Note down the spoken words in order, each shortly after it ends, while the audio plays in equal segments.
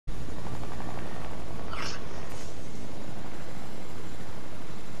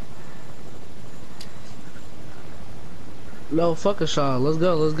No, fuck a shot. Let's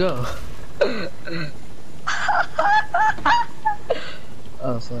go, let's go.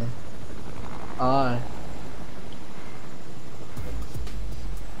 Oh, sorry. Alright.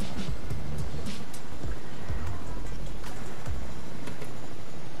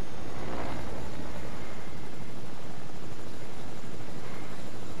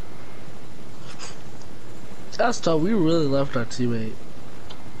 That's tough. We really left our teammate.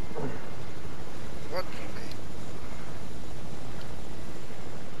 What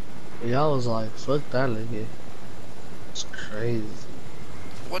teammate? Y'all was like, fuck that nigga. It's crazy.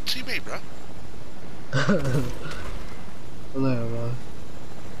 What teammate, bro? There, bro.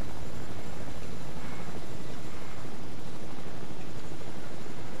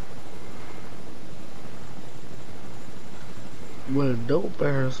 When dope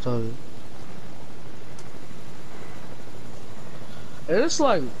bear started. And it's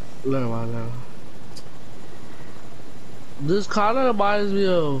like, never mind now. This kind of reminds me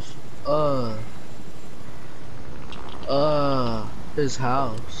of, his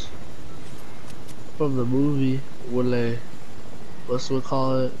house from the movie when they, what's we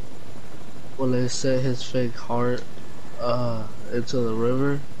call it, when they set his fake heart, into the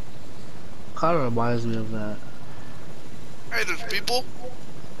river. Kind of reminds me of that. Hey, there's people.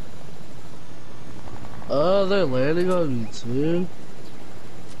 They're landing on me too.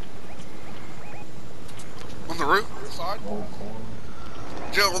 On the roof, on the side.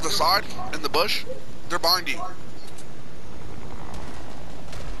 Jill, on the side, in the bush. They're behind you.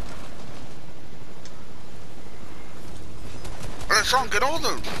 Hey, Sean, get on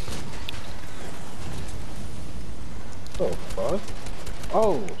them. Oh fuck!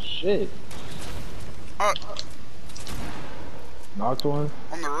 Oh shit! Knocked one.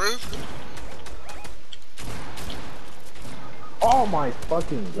 On the roof. Oh my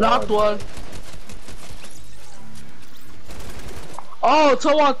fucking god! Knocked one. Oh,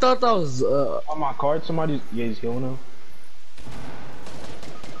 someone thought that was On my card, somebody, yeah, he's healing him.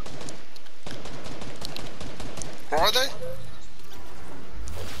 Where are they?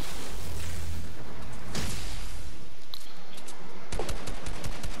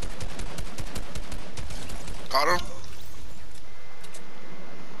 Got him.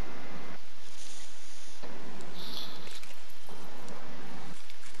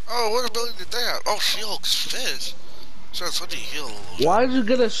 Oh, what ability did they have? Oh, She-Hulk's fizz. So let me heal a little bit. why did you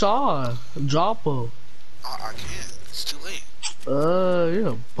get a shot? Drop him. I can't. It's too late. You're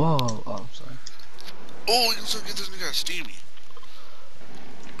a bum. Oh, I'm sorry. Oh, we can still get this nigga Steamy.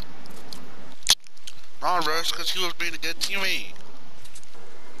 Nah, Rush, because he was being a good teammate.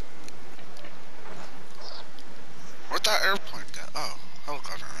 Where'd that airplane go? Oh,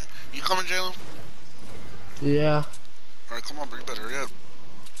 helicopter, right? You coming, Jalen? Yeah. Alright, come on, bro. You better hurry up.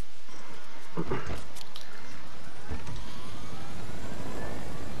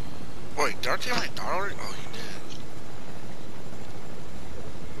 Wait, did our teammate die already? Oh, he did.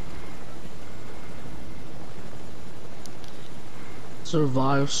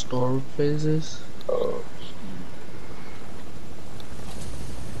 Survive storm phases. Oh.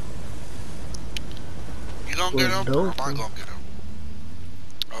 You gonna get him? Or am I gonna get him?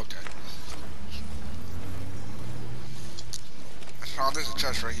 Okay. Sean, there's a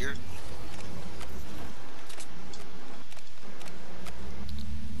chest right here.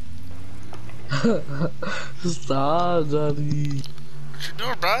 Stop, Johnny. What you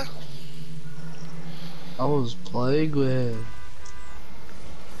doing, bro? I was playing with him.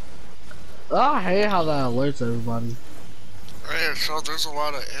 I hate how that alerts everybody. Hey, Sean, there's a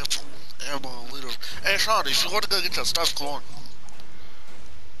lot of ammo and loot. Hey, Sean, if you want to go get your stuff, come on.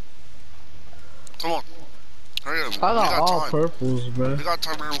 Come on. Hurry up. I got all time. purples, bro. We got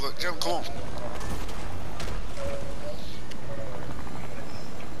time. Remember, Jim, come on.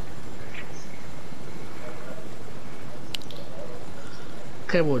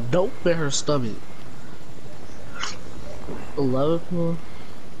 Okay, well, don't bet her stomach. 11 more.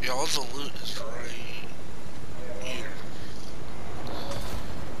 Yeah, all the loot is right here.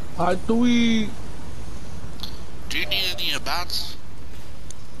 I tweet. Do you need any bats?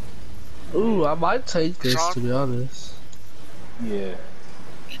 Ooh, I might take this, Sean? to be honest. Yeah.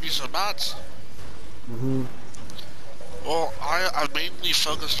 You need some bats? Well, I mainly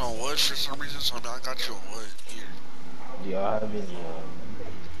focused on wood for some reason, so I got you a wood here. Do y'all have any,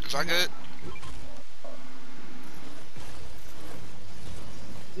 Is that good?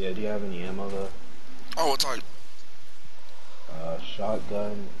 yeah, do you have any ammo though? Oh, what type?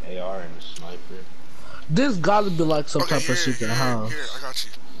 Shotgun, AR, and sniper. This gotta be like some Okay, type of secret house. Here, I got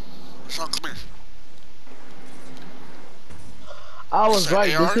you. Sean, come here. I was Is that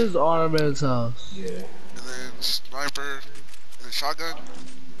right, AR? this is Armin's house. Yeah. And then sniper. the shotgun.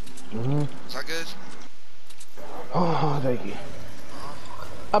 Mhm. Is that good? Oh, thank you.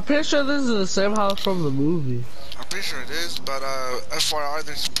 I'm pretty sure this is the same house from the movie. I'm pretty sure it is, but FYI,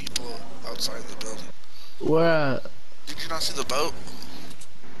 there's people outside the building. Where at? Did you not see the boat?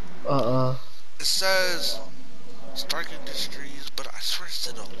 Uh-uh. It says Stark Industries, but I swear it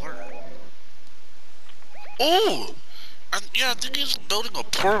said alert. Oh! And yeah, I think he's building a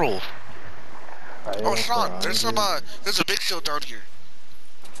portal. Oh, Sean, there's a big shield down here.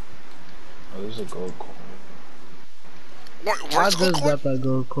 Oh, there's a gold coin. I Where's the gold just coin? got that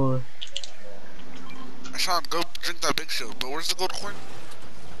gold coin. Sean, go drink that big shield. But where's the gold coin?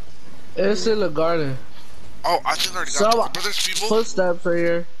 It's in the garden. Oh, I think I already got it. But there's people. Footsteps right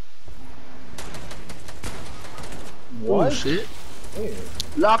here. What? Oh, shit. Where?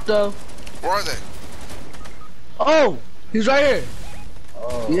 Locked up. Where are they? Oh! He's right here.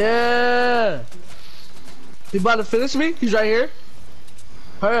 Oh. Yeah! He about to finish me? He's right here.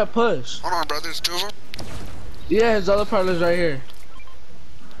 Hurry up, push. Hold on, bro. There's two of them. Yeah, his other partner's right here.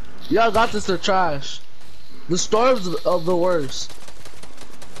 Y'all got this, they're trash. The storms of the worst.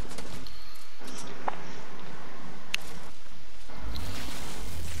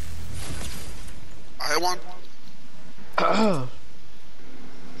 I hit one.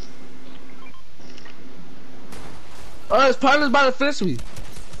 Oh, his partner's about to finish me.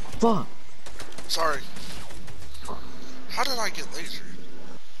 Fuck. Sorry. How did I get lasered?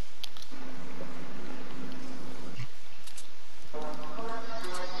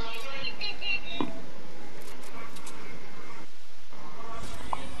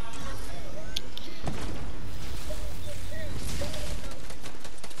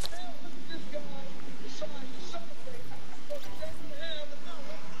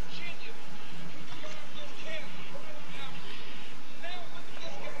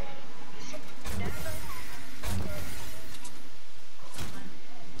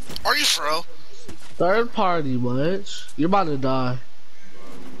 Are you for real? Third party, much. You're about to die.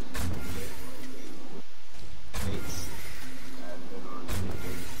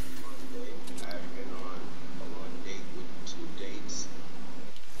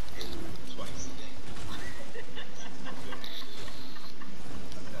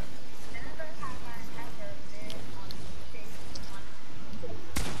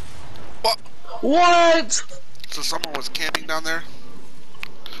 What? What? So someone was camping down there?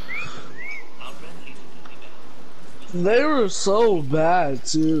 They were so bad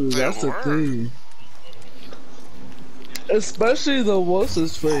too. They That's the were. thing. Especially the what's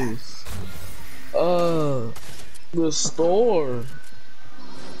his face. The store.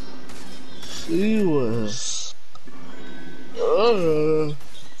 She was. You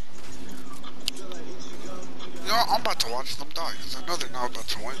know, I'm about to watch them die because I know they're not about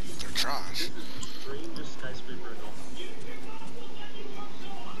to win. They're trash.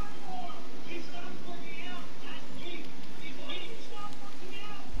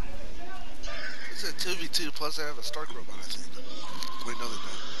 It's a 2v2 plus they have a Stark robot, I think. Wait, no, they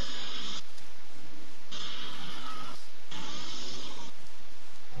don't.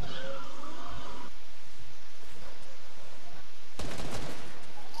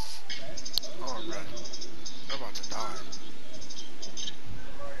 Oh, man. They're about to die.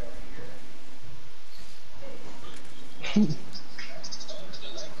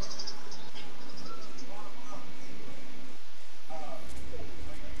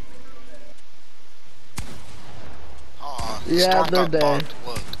 Aw, the Yeah, storm they're got dead. bombed.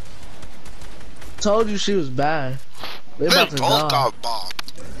 Look. Told you she was bad. They They about to both die. got bombed.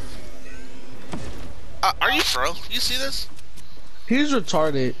 Are you for real? You see this? He's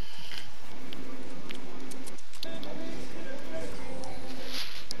retarded.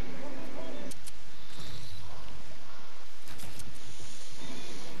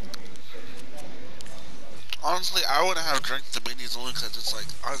 Honestly, I wouldn't have drank the minis only because it's like,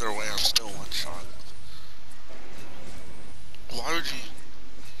 either way, I'm still one shot. Why would you?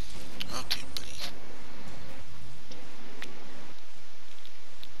 Okay, buddy.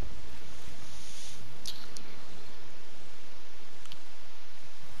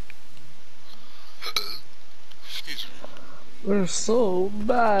 Excuse me. They're so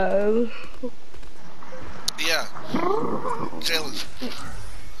bad. Yeah. Jalen.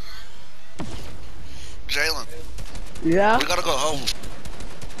 Jalen, Yeah? we gotta go home.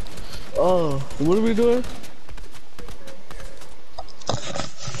 Oh, what are we doing?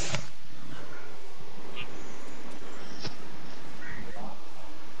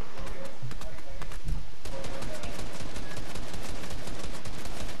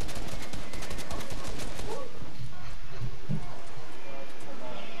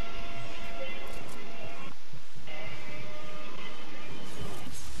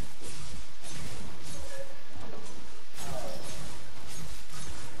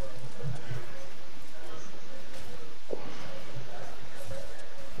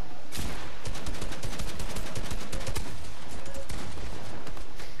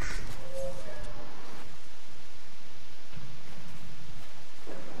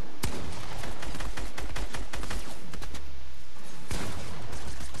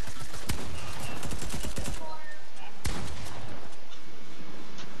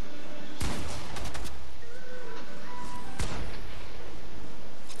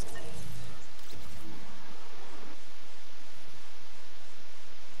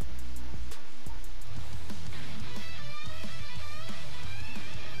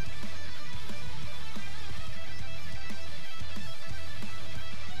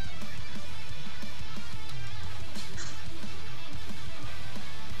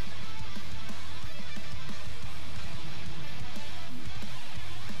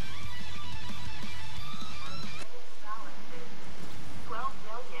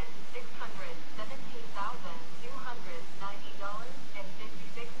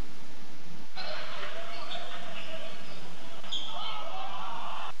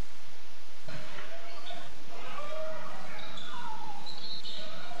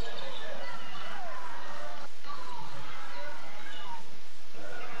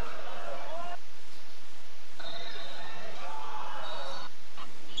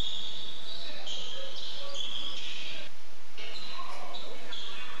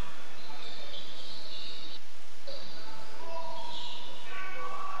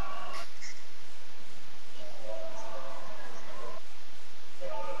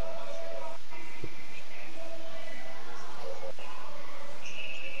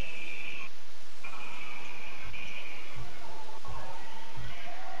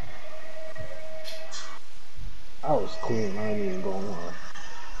 Cool, I ain't even going on.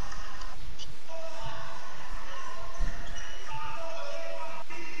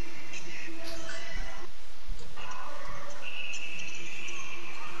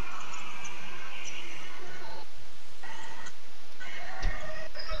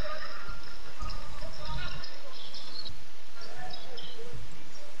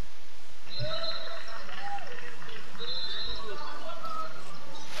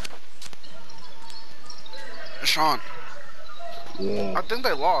 Sean, Yeah. I think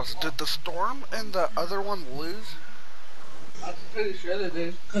they lost. Did the Storm and the other one lose? I'm pretty sure they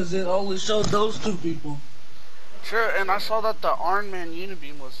did, because it only showed those two people. Sure, and I saw that the Iron Man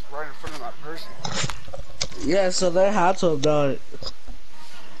Unibeam was right in front of that person. Yeah, so they had to have done it.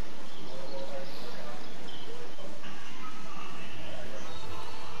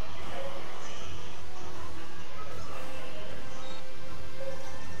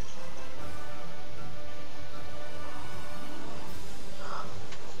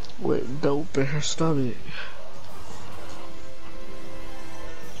 With dope in her stomach.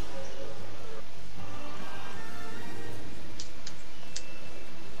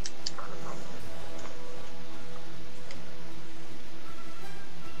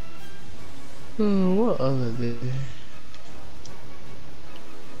 What other day?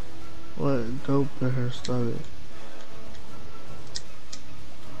 What dope in her stomach?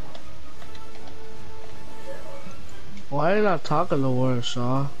 Why are you not talking to her,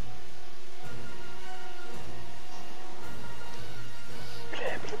 Shaw?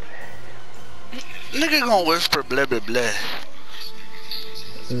 Nigga gonna whisper blah blah blah.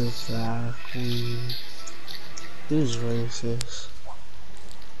 Exactly. He's racist.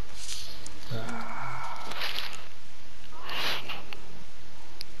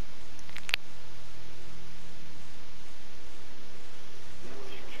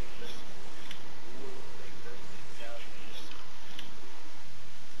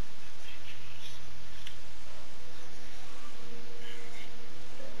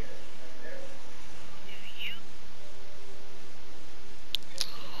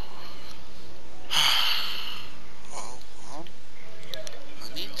 Well,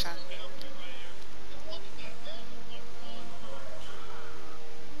 I need time.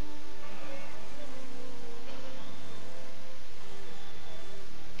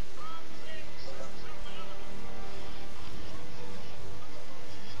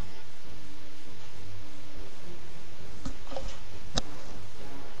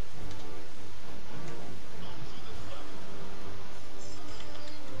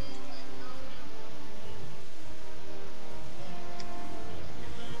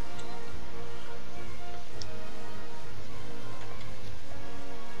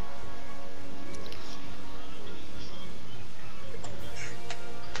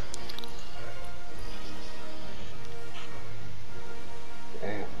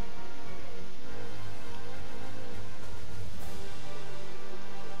 Damn.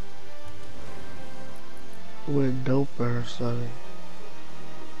 With dope in her stomach.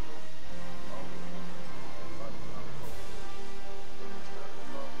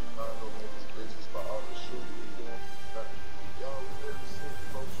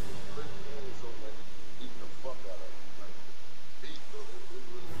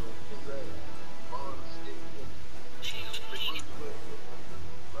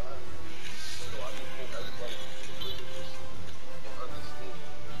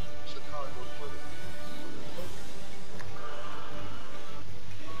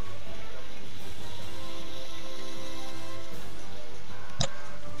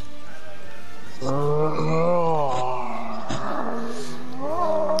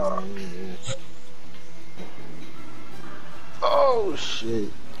 Oh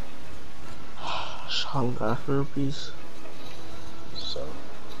shit. Sean got herpes. So,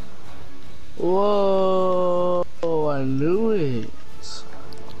 Whoa, I knew it.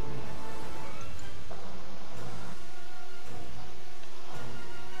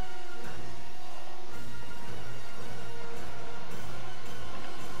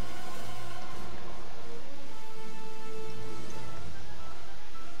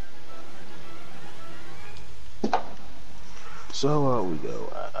 so we go.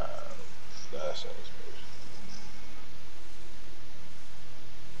 That's how it's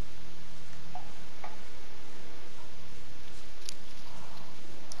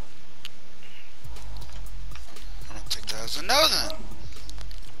I don't think that was a no then.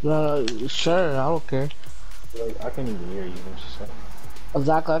 No, sure, I don't care. supposed to. I can't even hear you. What you say?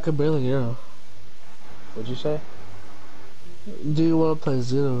 Exactly, I can barely hear him. What'd you say? Do you want to play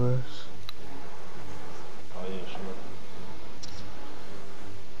Xenoverse? Oh yeah, sure.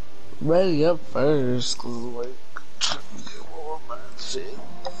 Ready up first, 'cause like, Shit.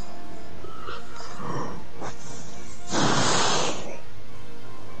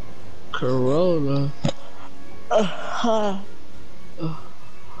 Corona. Uh,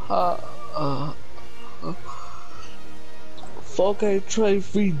 uh, uh, Fuck ain't trade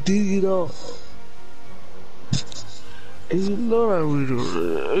free D though. And you know that we do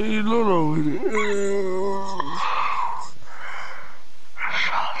it. And you know that we do it.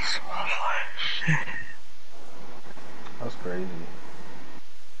 That's crazy.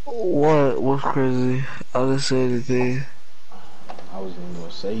 What? What's crazy? I didn't say anything. I wasn't even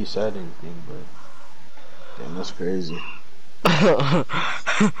gonna say you said anything, but damn, that's crazy. What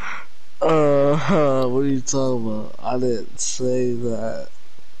are you talking about? I didn't say that.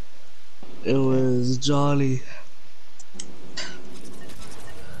 It was Johnny.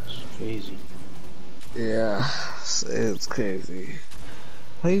 It's crazy. Yeah, it's crazy.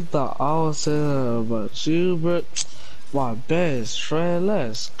 He thought I was saying that about you, but my best friend,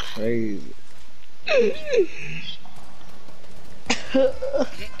 that's crazy.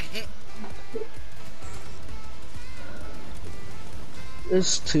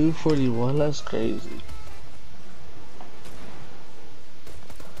 It's 2:41, that's crazy.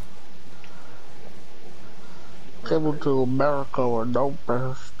 Coming to America with no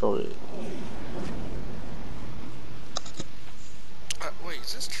birth story. Wait,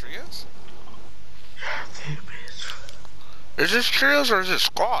 is this trios? Is this trios or is it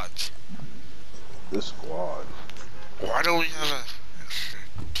squads? This squad. Why don't we have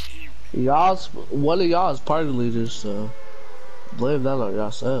a team? Y'all's, one of y'all is party leaders, so blame that on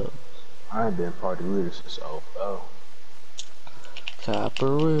yourself. I ain't been party leader since 0.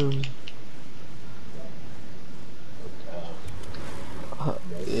 Caparoo.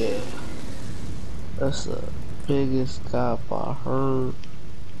 Yeah. That's the biggest cap I heard.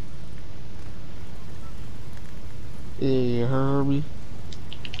 Yeah, you heard me?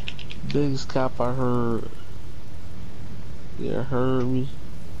 Biggest cap I heard. You heard me?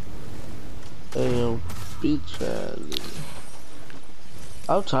 Damn, bitch ass.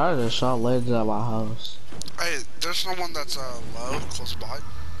 I'm tired of shot landing at my house. Hey, there's someone that's low, close by.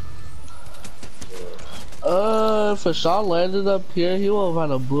 If a shot landed up here, he won't have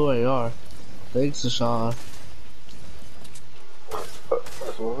had a blue AR. Thanks, Sean.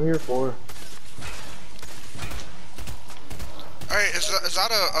 That's what I'm here for. Hey, is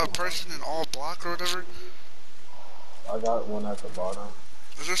that a person in all black or whatever? I got one at the bottom.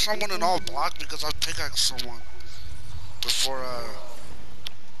 Is there someone in all black? Because I've pickaxed someone before,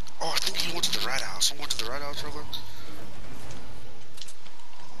 oh, I think he went to the red house. Someone went to the red house real quick.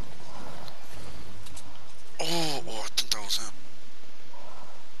 Oh, I think that was him.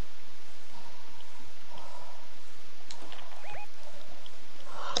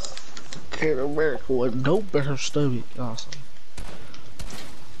 Captain America with no better stomach. Awesome.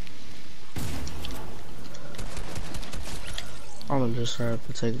 I'm gonna just have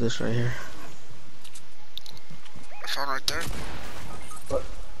to take this right here. I found right there. But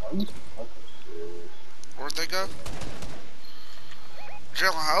are you fucking serious? Where'd they go?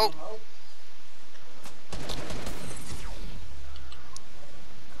 Jalen, help.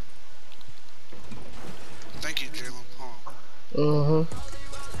 Thank you, Jalen. Uh-huh.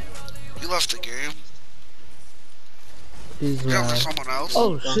 You left the game. He's Jalen, there's someone else.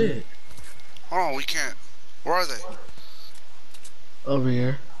 Oh shit. Hold on, we can't. Where are they? Over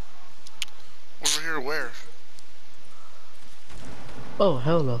here. Over here, where? Oh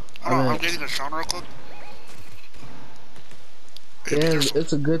hell no. Hold on, I'm getting a shot real quick. Yeah,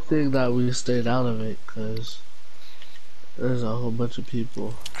 it's a good thing that we stayed out of it, cause there's a whole bunch of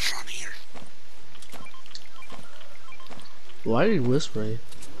people. A shot here. Why are you whispering?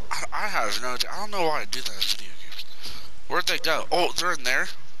 I have no idea. I don't know why I do that in video games. Where'd they go? Oh, they're in there.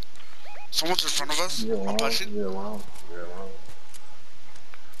 Someone's in front of us. You're I'm alone. pushing. You're alone. You're alone.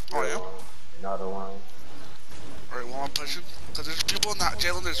 Oh, yeah? You're not alone. Alright, well, I'm pushing. Because there's people in that,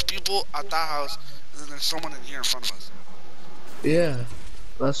 Jalen, there's people at that house, and then there's someone in here in front of us. Yeah,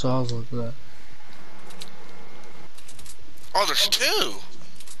 that's what I was looking at. Oh, there's two!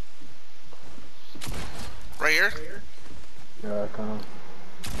 Right here? Yeah, I come.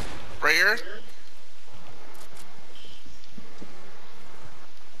 Right here?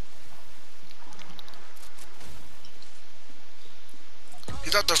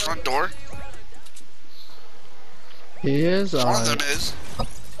 He's at the front door. He is. One of them is. Are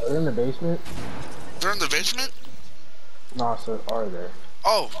they in the basement? They're in the basement? No, so are they?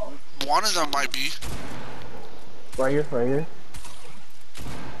 Oh, one of them might be. Right here, right here.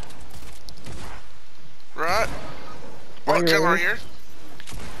 Right? Oh, Right here, Jalen, right right here?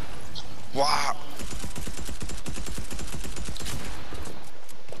 Wow.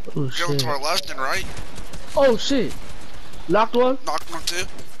 Oh Jalen to shit. our left and right. Oh shit. Knocked one. Knocked one too.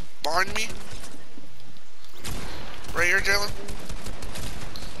 Behind me. Right here, Jalen.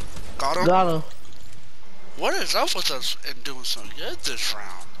 Got him. Got him. What is up with us in doing so good this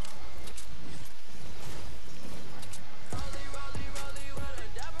round?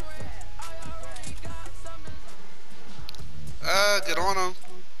 Get on him.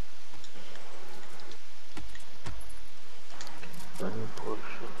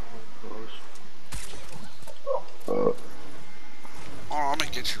 Oh, I'm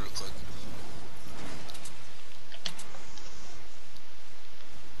gonna get you real quick.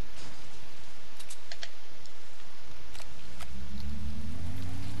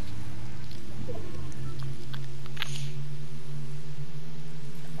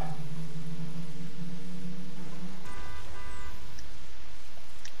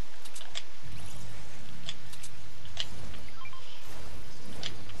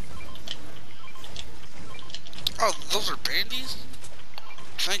 Oh, those are bandies?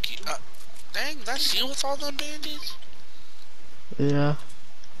 Thank you. Dang, that's you with all them bandies? Yeah.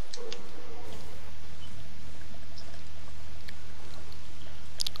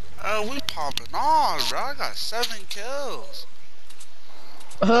 We popping off, bro. I got 7 kills.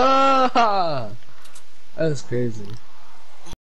 That's crazy.